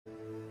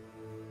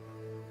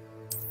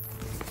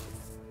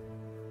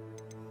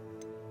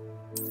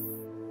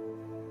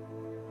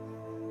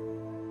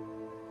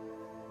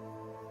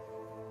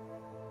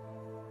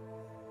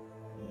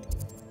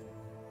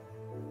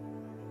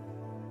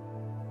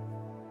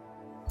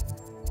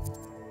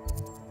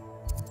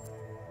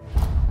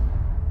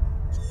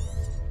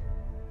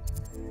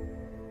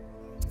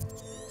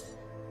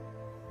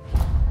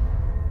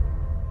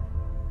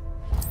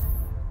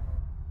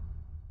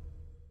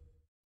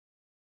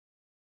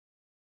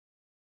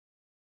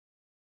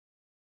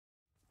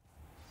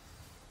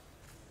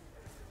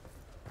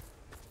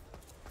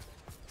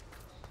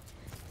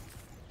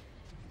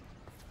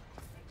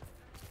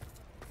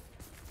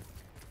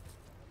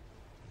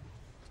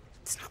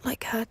It's not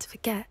like her to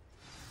forget.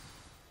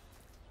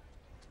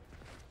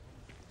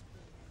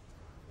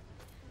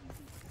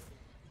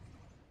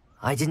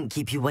 I didn't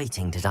keep you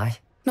waiting, did I?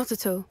 Not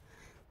at all.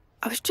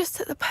 I was just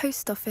at the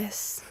post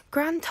office.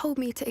 Gran told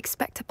me to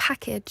expect a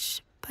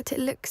package, but it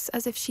looks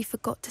as if she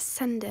forgot to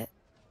send it.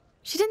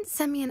 She didn't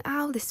send me an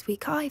owl this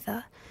week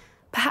either.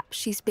 Perhaps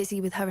she's busy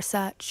with her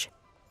research.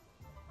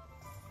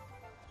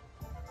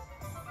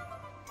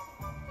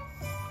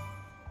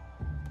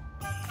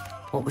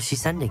 What was she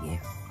sending you?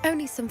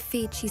 Only some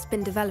feed she's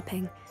been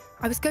developing.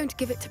 I was going to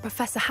give it to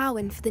Professor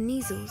Howen for the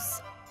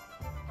measles.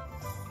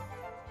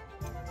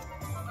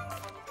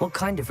 What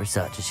kind of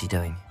research is she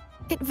doing?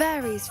 It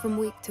varies from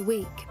week to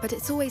week, but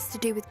it's always to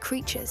do with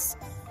creatures.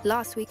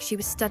 Last week she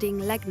was studying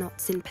leg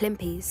knots in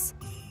plimpies.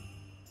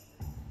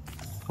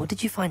 What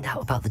did you find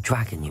out about the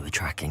dragon you were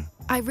tracking?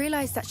 I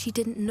realised that she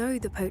didn't know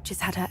the poachers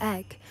had her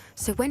egg,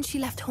 so when she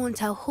left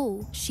Horntail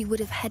Hall, she would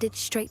have headed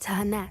straight to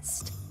her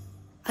nest.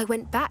 I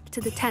went back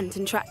to the tent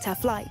and tracked her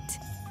flight.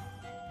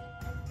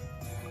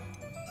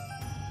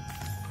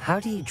 How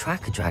do you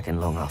track a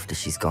dragon long after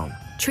she's gone?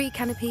 Tree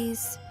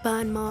canopies,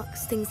 burn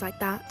marks, things like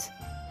that.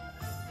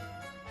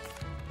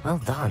 Well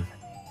done.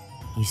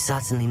 You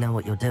certainly know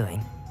what you're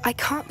doing. I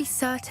can't be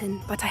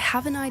certain, but I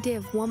have an idea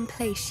of one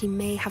place she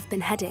may have been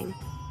heading.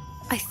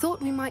 I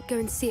thought we might go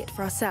and see it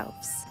for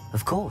ourselves.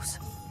 Of course.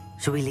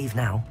 Shall we leave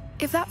now?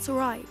 If that's all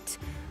right.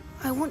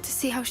 I want to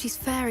see how she's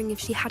faring if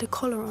she had a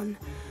collar on.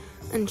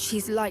 And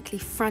she's likely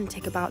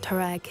frantic about her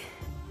egg.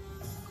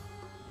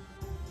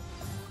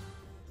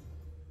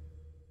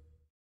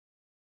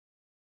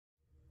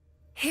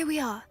 Here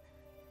we are.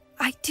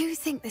 I do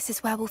think this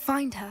is where we'll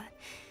find her.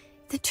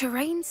 The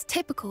terrain's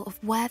typical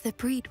of where the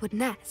breed would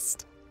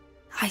nest.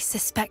 I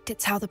suspect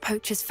it's how the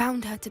poachers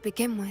found her to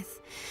begin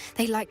with.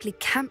 They likely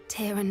camped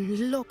here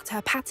and logged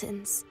her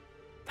patterns.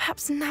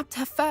 Perhaps nabbed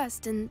her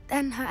first and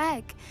then her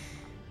egg.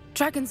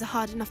 Dragons are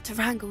hard enough to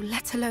wrangle,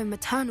 let alone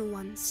maternal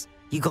ones.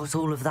 You got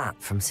all of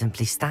that from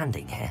simply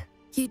standing here?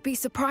 You'd be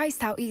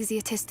surprised how easy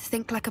it is to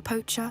think like a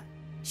poacher.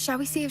 Shall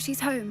we see if she's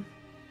home?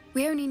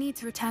 We only need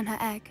to return her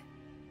egg.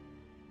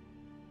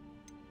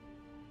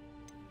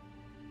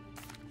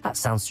 That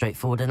sounds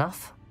straightforward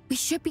enough. We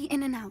should be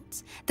in and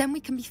out. Then we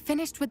can be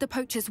finished with the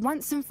poachers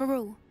once and for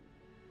all.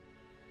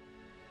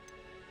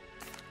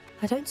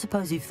 I don't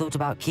suppose you've thought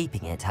about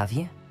keeping it, have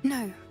you?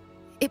 No.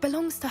 It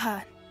belongs to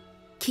her.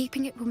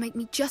 Keeping it will make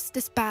me just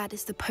as bad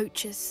as the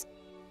poachers.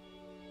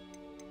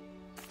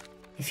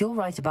 If you're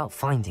right about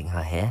finding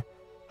her here,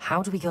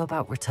 how do we go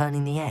about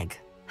returning the egg?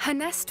 Her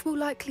nest will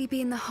likely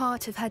be in the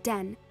heart of her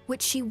den,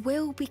 which she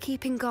will be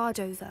keeping guard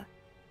over.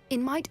 It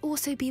might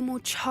also be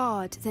more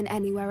charred than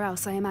anywhere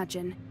else, I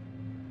imagine.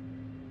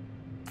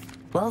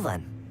 Well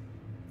then,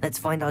 let's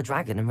find our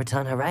dragon and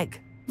return her egg.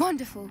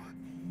 Wonderful.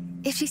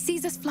 If she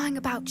sees us flying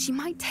about, she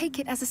might take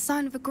it as a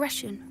sign of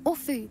aggression or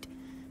food.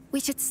 We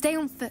should stay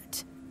on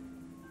foot.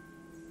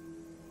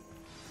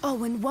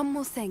 Oh, and one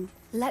more thing.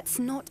 Let's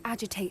not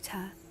agitate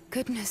her.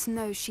 Goodness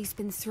knows she's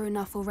been through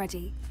enough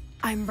already.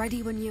 I'm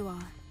ready when you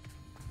are.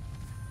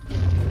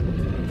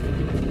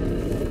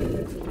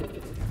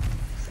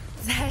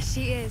 There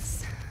she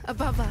is,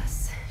 above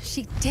us.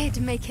 She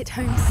did make it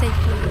home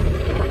safely.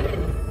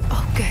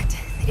 Oh,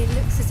 good. It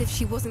looks as if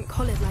she wasn't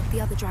collared like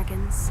the other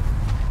dragons.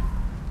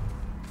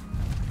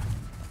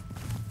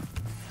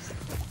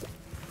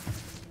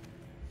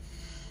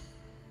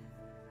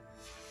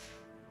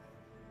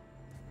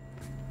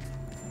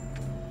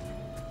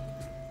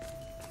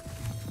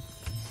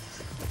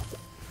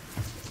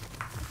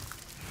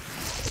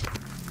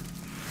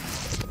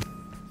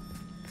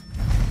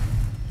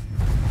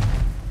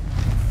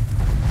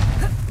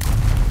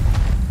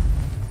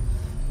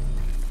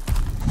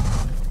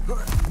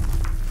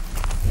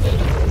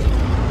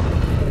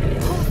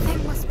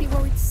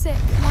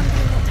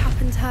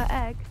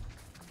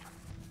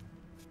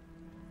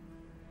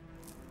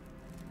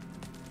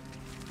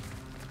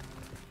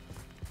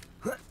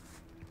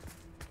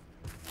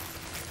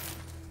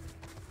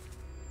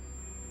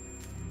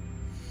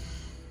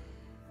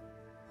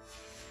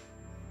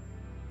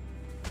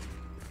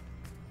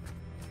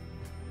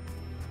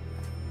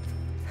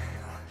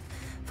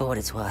 For what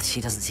it's worth,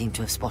 she doesn't seem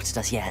to have spotted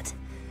us yet.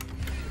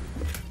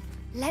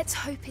 Let's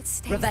hope it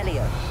stays.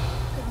 Revelio.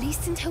 At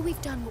least until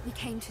we've done what we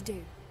came to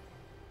do.